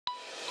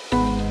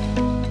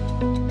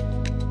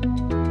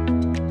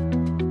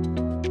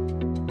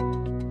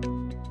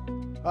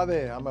Hi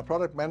there, I'm a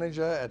product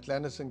manager at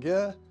Landis &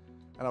 Gear,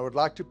 and I would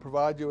like to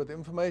provide you with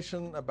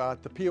information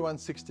about the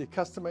P160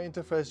 Customer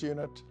Interface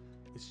Unit,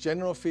 its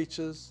general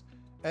features,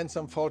 and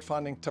some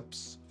fault-finding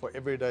tips for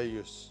everyday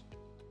use.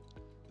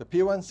 The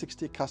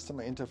P160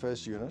 Customer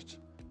Interface Unit,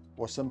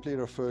 or simply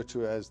referred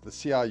to as the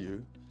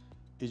CIU,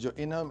 is your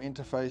in-home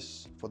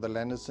interface for the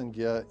Landis &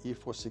 Gear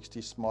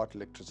E460 Smart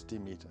Electricity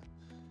Meter.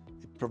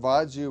 It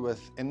provides you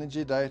with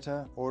energy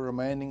data or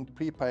remaining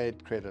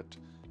prepaid credit,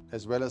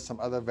 as well as some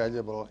other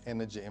valuable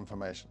energy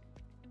information.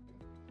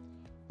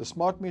 The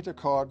smart meter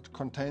card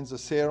contains a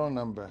serial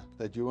number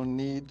that you will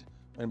need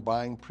when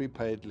buying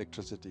prepaid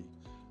electricity.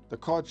 The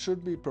card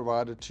should be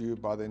provided to you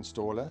by the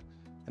installer,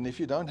 and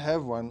if you don't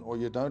have one or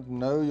you don't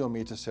know your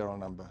meter serial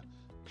number,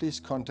 please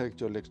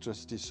contact your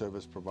electricity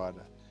service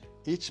provider.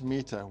 Each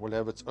meter will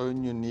have its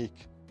own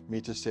unique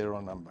meter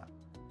serial number.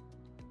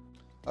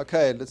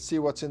 Okay, let's see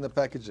what's in the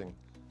packaging.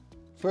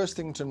 First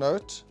thing to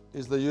note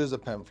is the user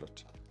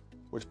pamphlet,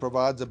 which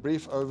provides a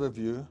brief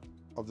overview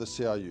of the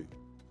CIU.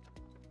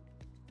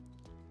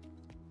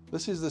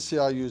 This is the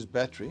CIU's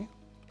battery,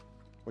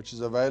 which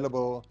is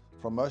available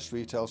from most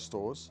retail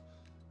stores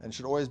and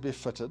should always be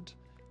fitted,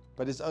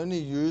 but is only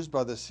used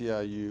by the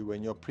CIU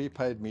when your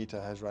prepaid meter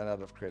has run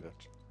out of credit.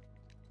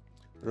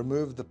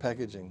 Remove the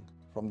packaging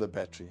from the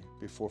battery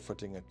before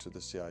fitting it to the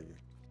CIU.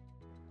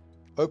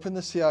 Open the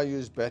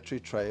CIU's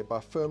battery tray by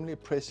firmly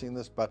pressing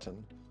this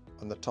button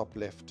on the top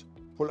left.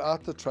 Pull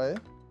out the tray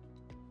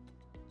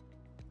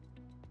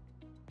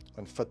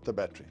and fit the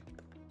battery.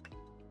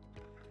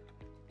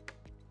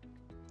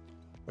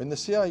 When the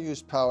CIU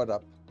is powered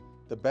up,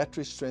 the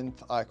battery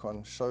strength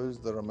icon shows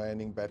the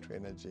remaining battery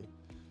energy.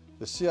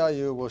 The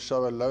CIU will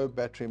show a low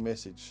battery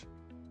message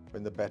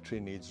when the battery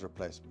needs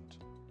replacement.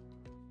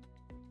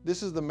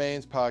 This is the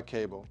mains power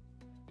cable.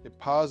 It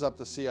powers up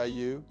the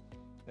CIU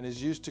and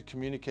is used to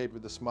communicate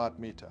with the smart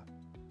meter.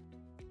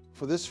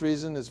 For this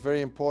reason, it's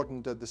very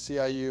important that the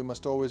CIU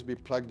must always be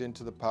plugged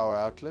into the power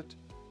outlet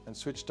and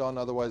switched on,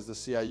 otherwise the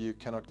CIU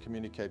cannot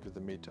communicate with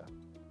the meter.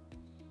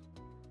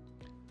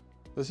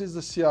 This is the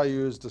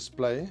CIU's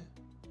display,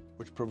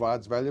 which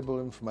provides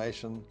valuable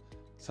information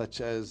such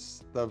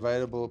as the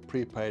available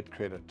prepaid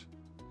credit.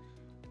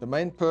 The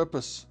main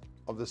purpose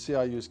of the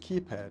CIU's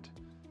keypad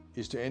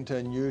is to enter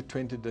a new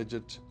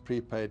 20-digit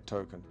prepaid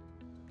token.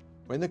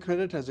 When the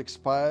credit has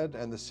expired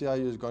and the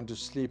CIU has gone to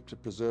sleep to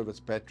preserve its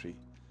battery,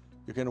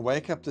 you can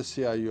wake up the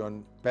CIU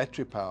on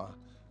battery power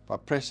by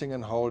pressing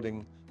and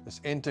holding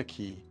this enter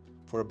key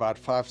for about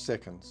 5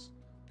 seconds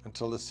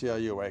until the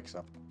CIU wakes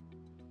up.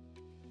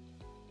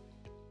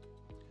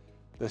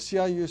 The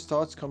CIU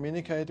starts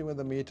communicating with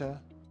the meter,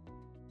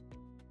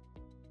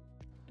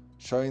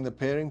 showing the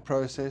pairing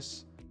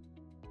process,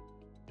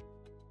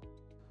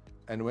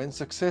 and when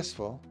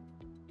successful,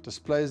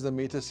 displays the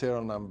meter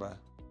serial number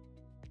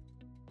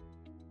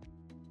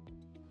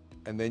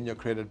and then your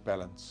credit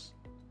balance.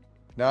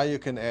 Now you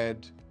can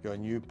add your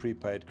new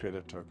prepaid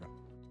credit token.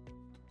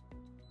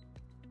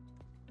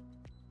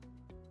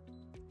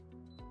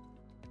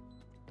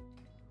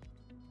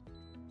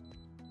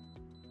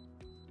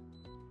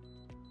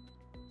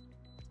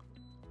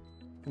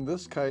 In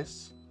this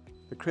case,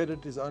 the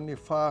credit is only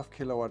 5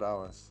 kilowatt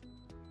hours,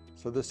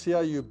 so the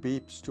CIU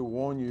beeps to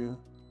warn you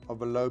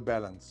of a low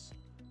balance.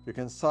 You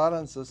can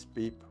silence this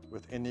beep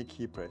with any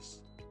key press.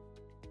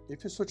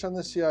 If you switch on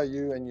the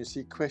CIU and you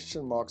see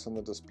question marks on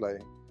the display,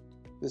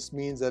 this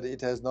means that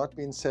it has not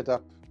been set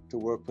up to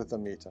work with the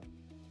meter.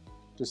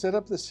 To set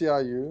up the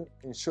CIU,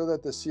 ensure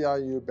that the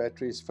CIU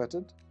battery is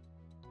fitted,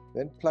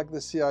 then plug the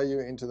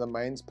CIU into the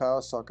mains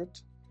power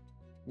socket.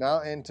 Now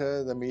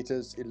enter the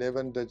meter's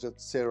 11-digit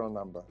serial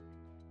number.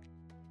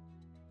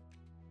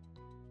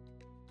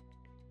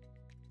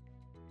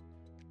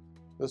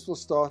 This will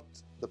start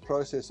the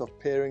process of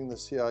pairing the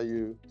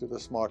CIU to the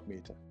smart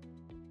meter.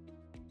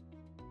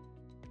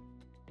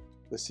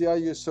 The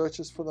CIU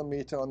searches for the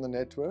meter on the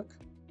network.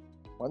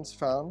 Once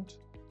found,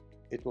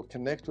 it will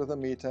connect with the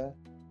meter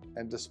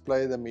and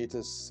display the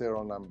meter's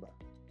serial number.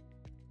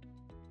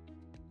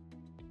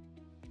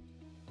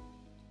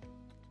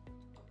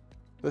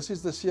 This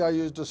is the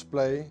CIU's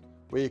display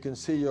where you can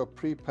see your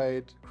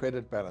prepaid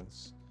credit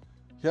balance.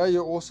 Here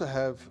you also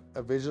have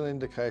a visual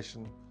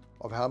indication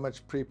of how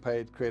much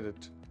prepaid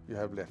credit you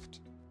have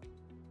left.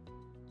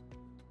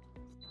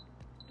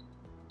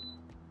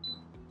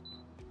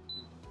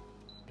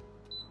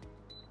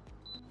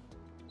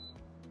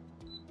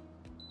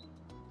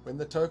 When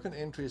the token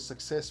entry is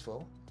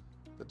successful,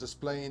 the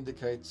display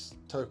indicates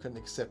token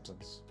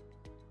acceptance.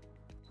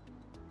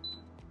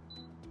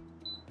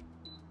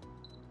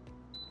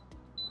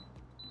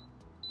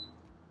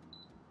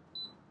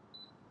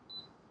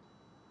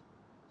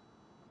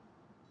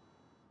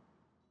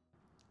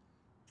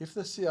 If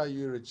the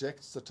CIU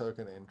rejects the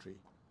token entry,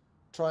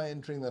 try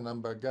entering the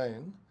number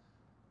again,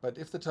 but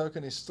if the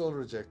token is still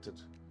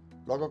rejected,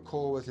 log a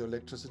call with your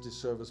electricity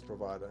service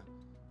provider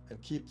and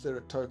keep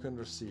the token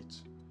receipt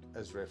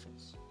as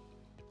reference.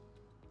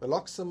 The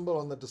lock symbol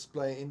on the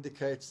display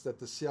indicates that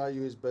the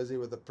CIU is busy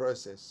with the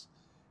process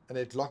and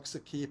it locks the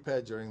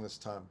keypad during this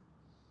time.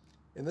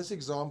 In this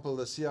example,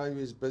 the CIU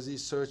is busy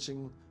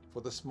searching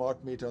for the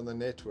smart meter on the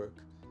network,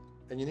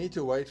 and you need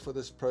to wait for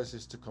this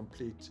process to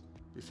complete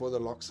before the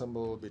lock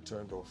symbol will be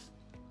turned off.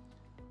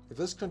 If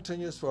this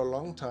continues for a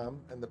long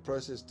time and the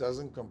process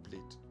doesn't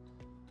complete,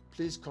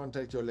 please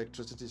contact your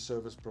electricity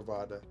service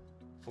provider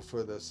for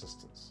further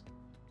assistance.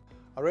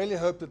 I really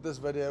hope that this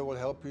video will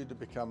help you to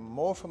become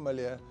more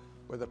familiar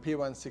with the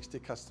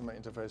P160 Customer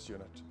Interface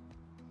Unit.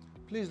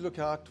 Please look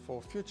out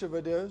for future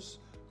videos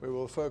where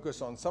we'll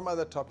focus on some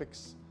other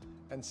topics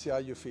and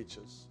CIU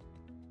features.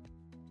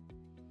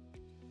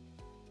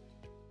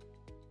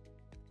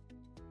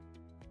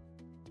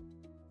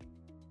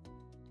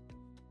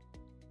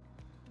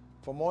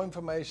 For more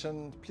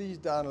information, please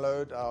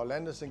download our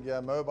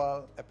Landis+Gyr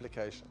mobile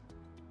application.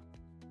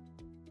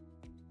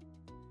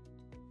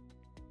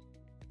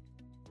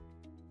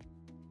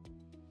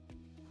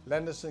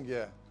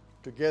 Landis+Gyr,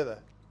 together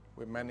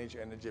we manage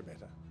energy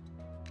better.